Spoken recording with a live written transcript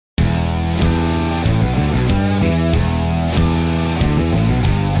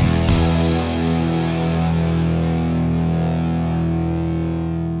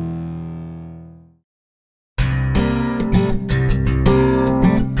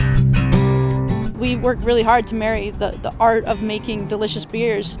work really hard to marry the art of making delicious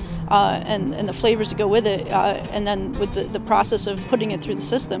beers and the flavors that go with it, and then with the process of putting it through the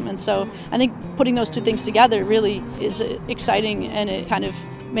system. And so I think putting those two things together really is exciting, and it kind of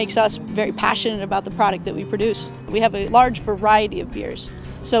makes us very passionate about the product that we produce. We have a large variety of beers,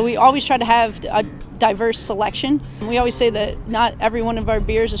 so we always try to have a diverse selection. We always say that not every one of our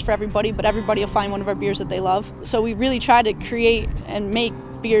beers is for everybody, but everybody will find one of our beers that they love. So we really try to create and make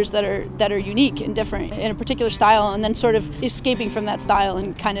beers that are unique and different in a particular style, and then sort of escaping from that style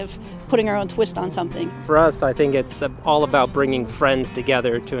and kind of putting our own twist on something. For us, I think it's all about bringing friends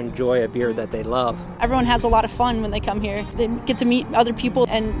together to enjoy a beer that they love. Everyone has a lot of fun when they come here. They get to meet other people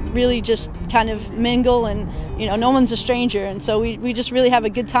and really just kind of mingle, and no one's a stranger, and so we just really have a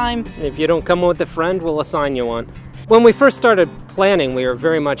good time. If you don't come with a friend, we'll assign you one. When we first started planning, we were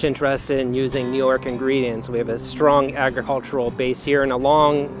very much interested in using New York ingredients. We have a strong agricultural base here and a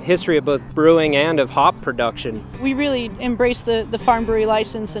long history of both brewing and of hop production. We really embrace the farm brewery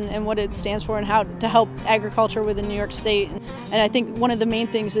license and what it stands for and how to help agriculture within New York State. And I think one of the main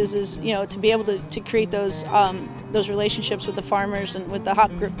things is to be able to create those relationships with the farmers and with the hop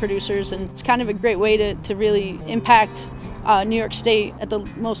producers. And it's kind of a great way to really impact New York State at the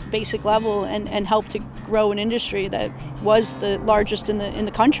most basic level and help to grow an industry that was the largest in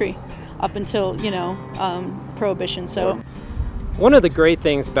the country up until Prohibition. So one of the great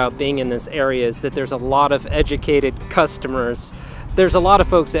things about being in this area is that there's a lot of educated customers. There's a lot of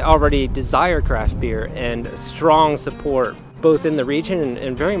folks that already desire craft beer and strong support both in the region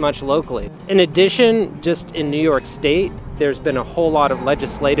and very much locally. In addition, just in New York State, there's been a whole lot of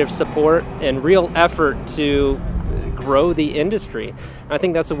legislative support and real effort to grow the industry. And I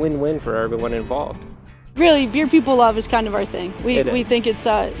think that's a win-win for everyone involved. Really, beer people love is kind of our thing. We think it's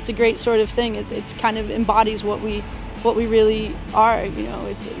a great sort of thing. It's kind of embodies what we really are.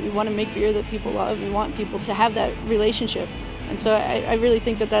 We want to make beer that people love. We want people to have that relationship, and so I really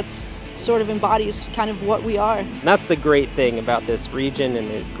think that's sort of embodies kind of what we are. And that's the great thing about this region and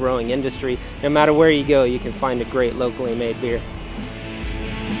the growing industry. No matter where you go, you can find a great locally made beer.